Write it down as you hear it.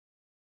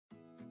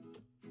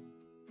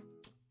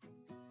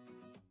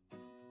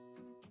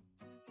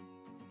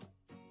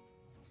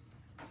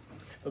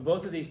But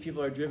both of these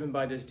people are driven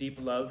by this deep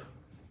love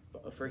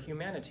for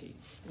humanity.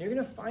 And you're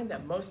going to find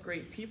that most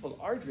great people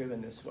are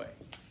driven this way.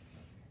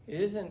 It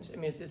isn't, I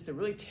mean, it's the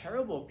really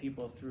terrible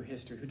people through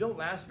history who don't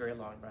last very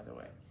long, by the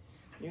way.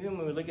 Even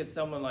when we look at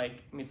someone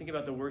like, I mean, think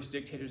about the worst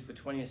dictators of the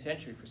 20th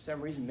century. For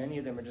some reason, many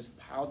of them are just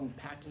piled and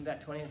packed into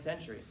that 20th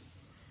century.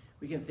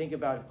 We can think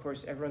about, of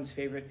course, everyone's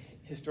favorite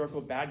historical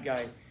bad guy.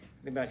 We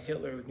can think about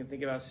Hitler, we can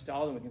think about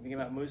Stalin, we can think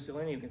about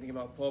Mussolini, we can think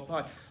about Pol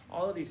Pot.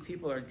 All of these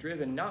people are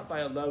driven not by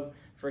a love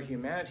for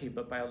humanity,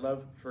 but by a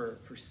love for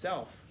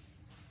self,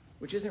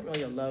 which isn't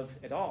really a love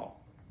at all.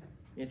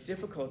 It's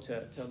difficult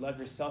to love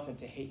yourself and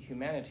to hate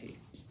humanity.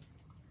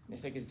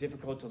 It's like it's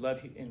difficult to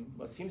love, and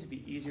well, it seems to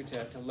be easier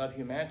to love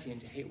humanity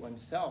and to hate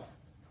oneself,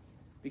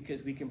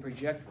 because we can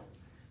project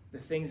the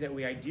things that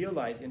we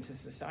idealize into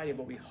society,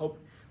 but we hope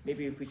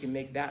maybe if we can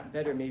make that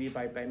better, maybe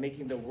by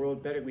making the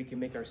world better, we can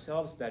make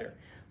ourselves better,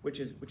 which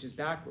is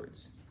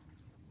backwards.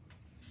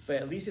 But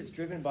at least it's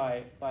driven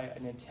by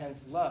an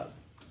intense love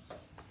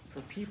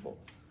for people.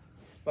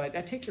 But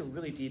that takes a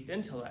really deep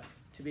intellect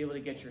to be able to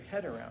get your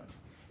head around.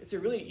 It's a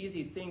really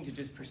easy thing to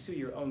just pursue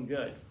your own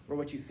good, or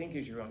what you think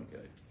is your own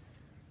good.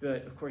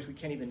 But of course, we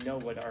can't even know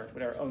what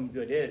our own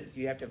good is.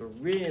 You have to have a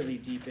really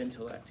deep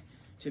intellect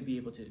to be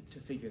able to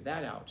figure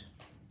that out.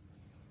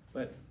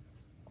 But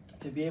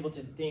to be able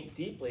to think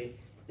deeply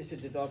is to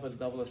develop a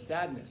level of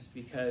sadness,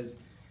 because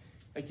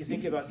like you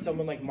think about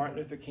someone like Martin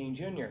Luther King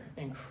Jr.,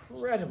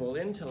 incredible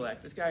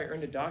intellect. This guy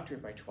earned a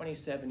doctorate by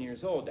 27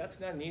 years old. That's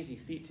not an easy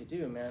feat to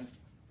do, man.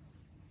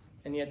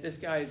 And yet this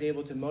guy is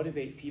able to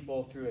motivate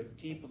people through a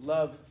deep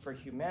love for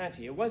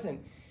humanity. It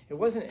wasn't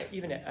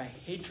even a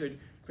hatred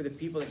for the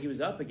people that he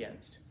was up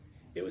against.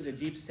 It was a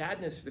deep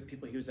sadness for the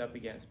people he was up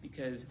against,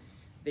 because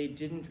they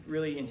didn't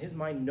really, in his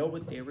mind, know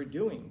what they were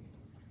doing.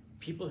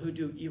 People who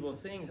do evil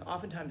things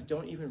oftentimes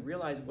don't even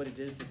realize what it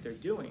is that they're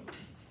doing.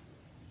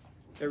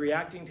 They're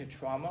reacting to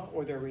trauma,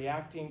 or they're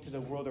reacting to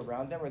the world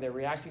around them, or they're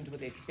reacting to what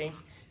they think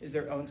is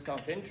their own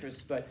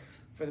self-interest. But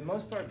for the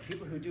most part,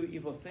 people who do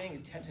evil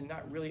things tend to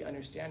not really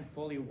understand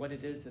fully what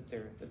it is that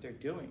they're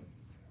doing.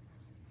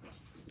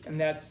 And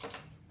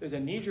there's a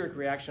knee-jerk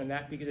reaction on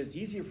that, because it's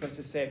easier for us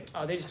to say,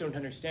 oh, they just don't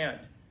understand.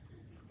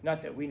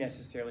 Not that we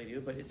necessarily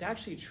do, but it's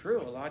actually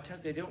true. A lot of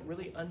times they don't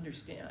really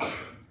understand.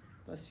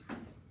 Bless you.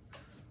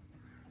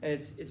 And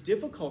it's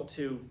difficult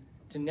to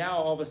now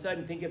all of a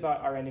sudden think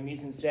about our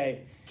enemies and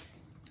say,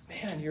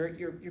 man, you're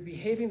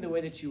behaving the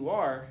way that you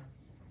are.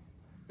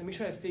 Let me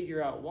try to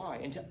figure out why,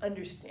 and to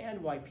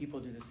understand why people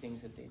do the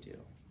things that they do.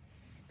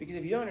 Because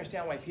if you don't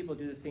understand why people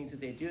do the things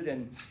that they do,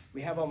 then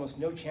we have almost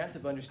no chance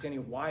of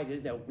understanding why it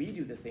is that we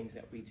do the things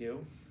that we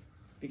do.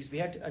 Because we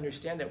have to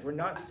understand that we're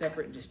not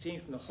separate and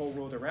distinct from the whole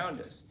world around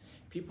us.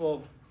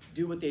 People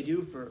do what they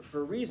do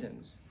for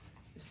reasons.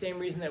 The same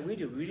reason that we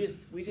do.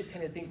 We just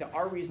tend to think that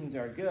our reasons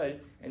are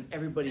good and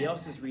everybody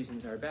else's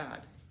reasons are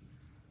bad.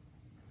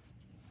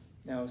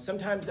 Now,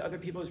 sometimes other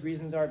people's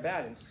reasons are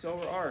bad, and so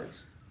are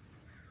ours.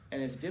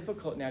 And it's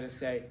difficult now to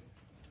say,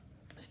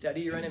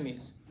 study your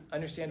enemies.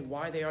 Understand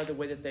why they are the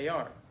way that they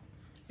are.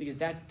 Because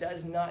that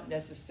does not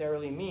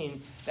necessarily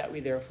mean that we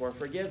therefore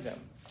forgive them.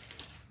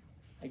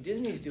 Like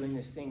Disney's doing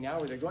this thing now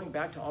where they're going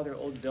back to all their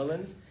old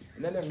villains,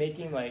 and then they're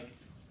making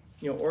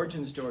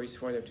origin stories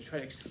for them to try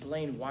to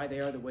explain why they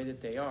are the way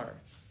that they are.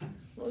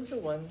 What was the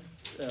one?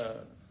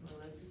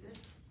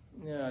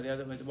 No, the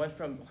other one, the one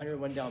from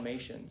 101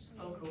 Dalmatians.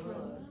 Oh,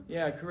 Cruella.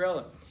 Yeah,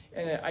 Cruella.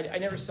 And I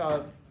never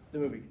saw the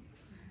movie,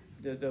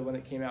 the one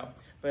that came out.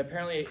 But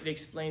apparently it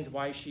explains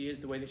why she is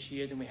the way that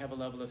she is, and we have a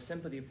level of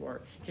sympathy for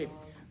her. Okay,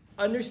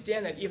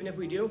 understand that even if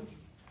we do,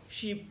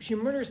 she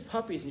murders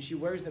puppies and she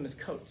wears them as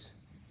coats.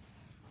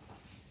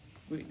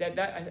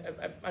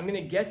 I'm going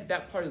to guess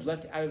that part is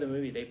left out of the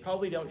movie. They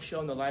probably don't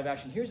show in the live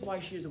action, here's why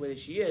she is the way that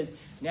she is.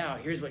 Now,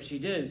 here's what she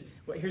does.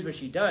 Here's what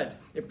she does.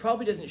 It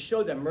probably doesn't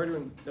show them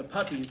murdering the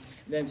puppies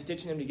and then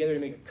stitching them together to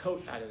make a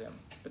coat out of them.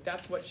 But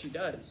that's what she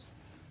does.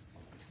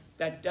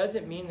 That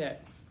doesn't mean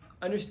that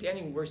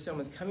understanding where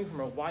someone's coming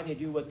from or why they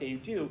do what they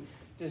do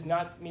does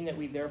not mean that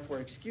we therefore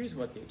excuse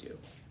what they do.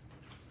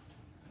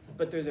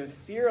 But there's a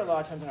fear a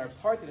lot of times on our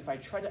part that if I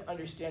try to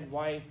understand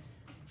why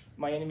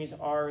my enemies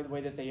are the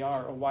way that they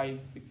are, or why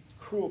the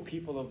cruel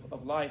people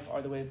of life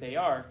are the way that they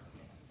are,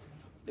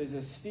 there's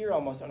this fear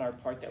almost on our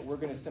part that we're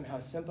going to somehow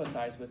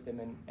sympathize with them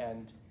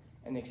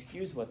and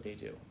excuse what they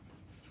do.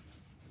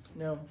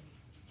 No,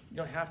 you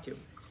don't have to. You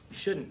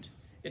shouldn't.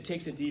 It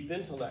takes a deep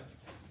intellect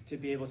to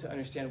be able to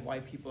understand why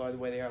people are the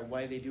way they are,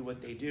 why they do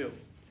what they do.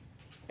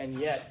 And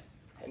yet,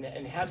 and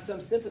have some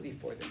sympathy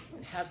for them,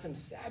 and have some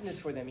sadness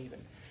for them even.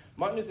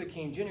 Martin Luther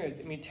King Jr.,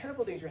 I mean,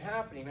 terrible things were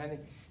happening. I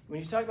think when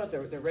you talk about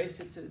the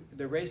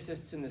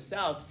racists in the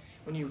South,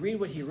 when you read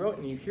what he wrote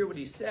and you hear what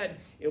he said,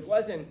 it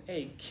wasn't,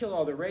 hey, kill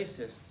all the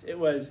racists. It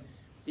was,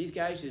 these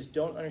guys just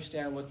don't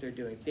understand what they're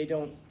doing. They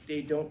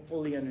don't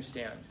fully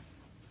understand.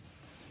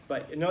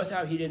 But notice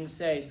how he didn't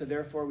say, so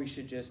therefore we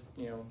should just,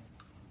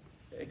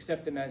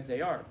 accept them as they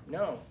are.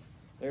 No,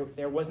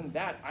 there wasn't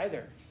that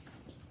either.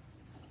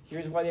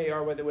 Here's why they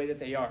are the way that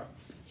they are.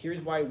 Here's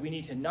why we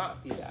need to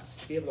not be that.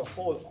 To be able to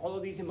hold all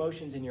of these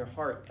emotions in your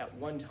heart at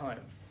one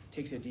time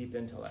takes a deep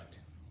intellect.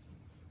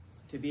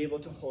 To be able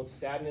to hold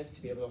sadness,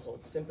 to be able to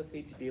hold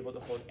sympathy, to be able to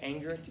hold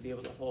anger, to be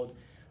able to hold,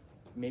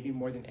 maybe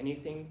more than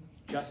anything,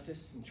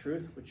 justice and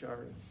truth, which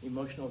are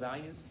emotional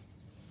values.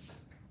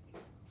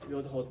 To be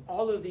able to hold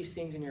all of these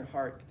things in your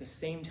heart at the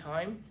same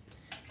time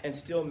and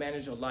still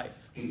manage a life.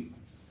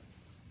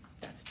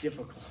 That's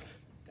difficult.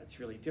 That's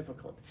really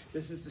difficult.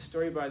 This is the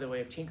story, by the way,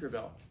 of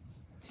Tinkerbell.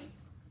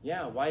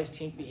 Yeah, why does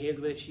Tink behave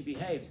the way that she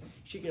behaves?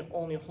 She can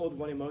only hold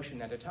one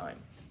emotion at a time.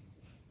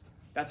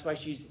 That's why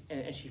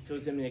and she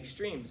feels them in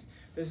extremes.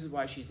 This is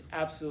why she's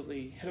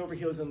absolutely head over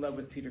heels in love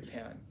with Peter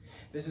Pan.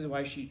 This is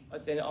why she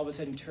then all of a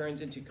sudden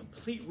turns into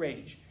complete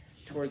rage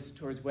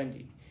towards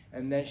Wendy.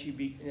 And then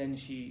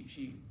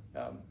she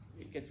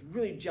gets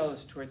really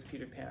jealous towards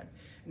Peter Pan.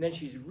 And then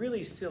she's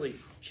really silly.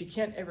 She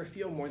can't ever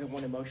feel more than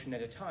one emotion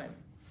at a time.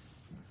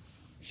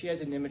 She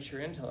has an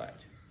immature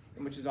intellect,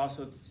 which is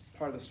also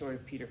part of the story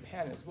of Peter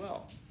Pan as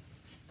well.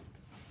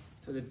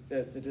 So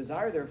the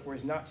desire, therefore,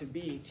 is not to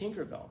be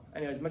Tinkerbell. I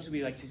know, as much as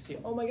we like to say,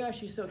 oh my gosh,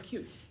 she's so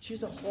cute.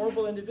 She's a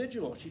horrible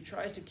individual. She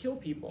tries to kill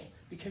people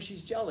because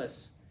she's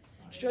jealous.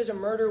 She tries to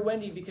murder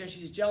Wendy because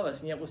she's jealous,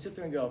 and yet we'll sit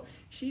there and go,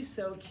 she's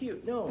so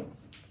cute. No,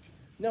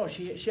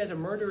 she has a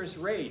murderous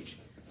rage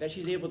that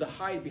she's able to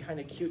hide behind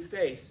a cute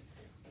face,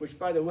 which,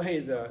 by the way,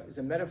 is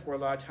a metaphor a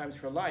lot of times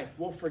for life.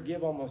 We'll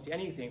forgive almost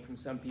anything from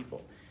some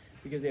people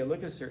because they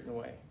look a certain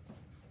way.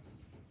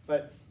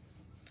 But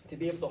to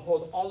be able to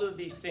hold all of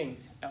these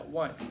things at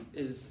once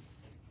is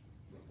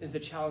the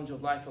challenge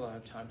of life a lot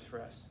of times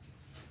for us.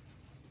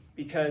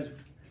 Because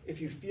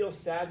if you feel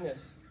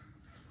sadness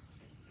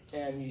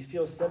and you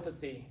feel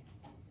sympathy,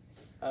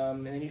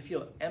 and then you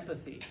feel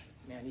empathy,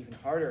 man, even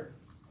harder.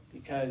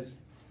 Because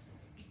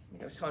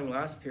I was telling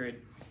last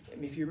period, I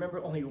mean, if you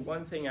remember only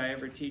one thing I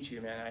ever teach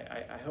you, man,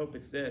 I hope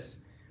it's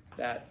this,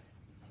 that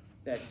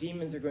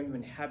demons are going to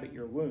inhabit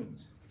your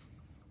wounds.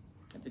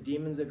 That the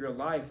demons of your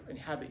life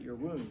inhabit your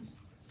wounds.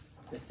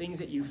 The things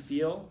that you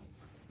feel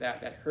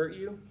that hurt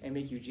you and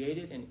make you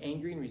jaded and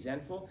angry and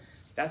resentful,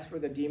 that's where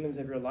the demons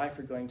of your life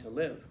are going to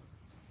live.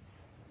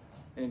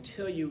 And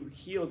until you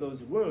heal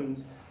those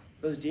wounds,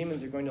 those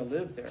demons are going to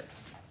live there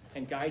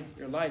and guide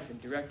your life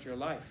and direct your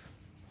life.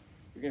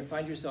 You're going to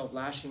find yourself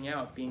lashing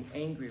out, being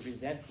angry,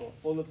 resentful,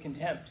 full of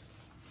contempt.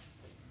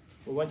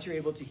 But once you're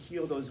able to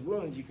heal those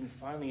wounds, you can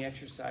finally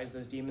exorcise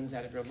those demons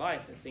out of your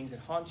life, the things that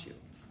haunt you.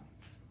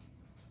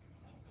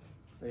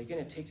 But again,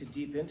 it takes a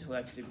deep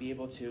intellect to be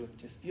able to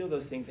feel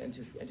those things and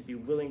to be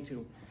willing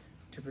to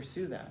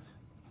pursue that.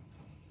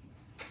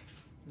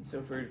 And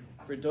so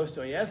for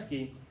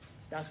Dostoevsky,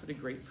 that's what a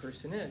great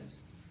person is.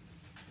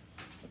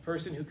 A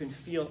person who can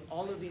feel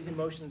all of these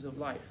emotions of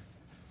life,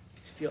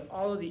 to feel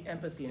all of the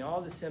empathy and all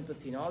the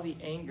sympathy and all the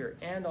anger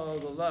and all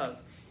of the love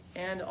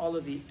and all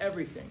of the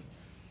everything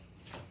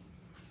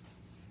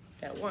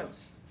at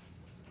once,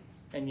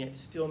 and yet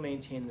still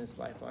maintain this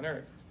life on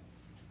earth.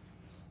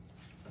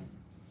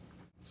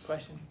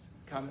 Questions,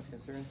 comments,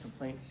 concerns,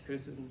 complaints,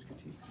 criticisms,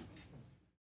 critiques?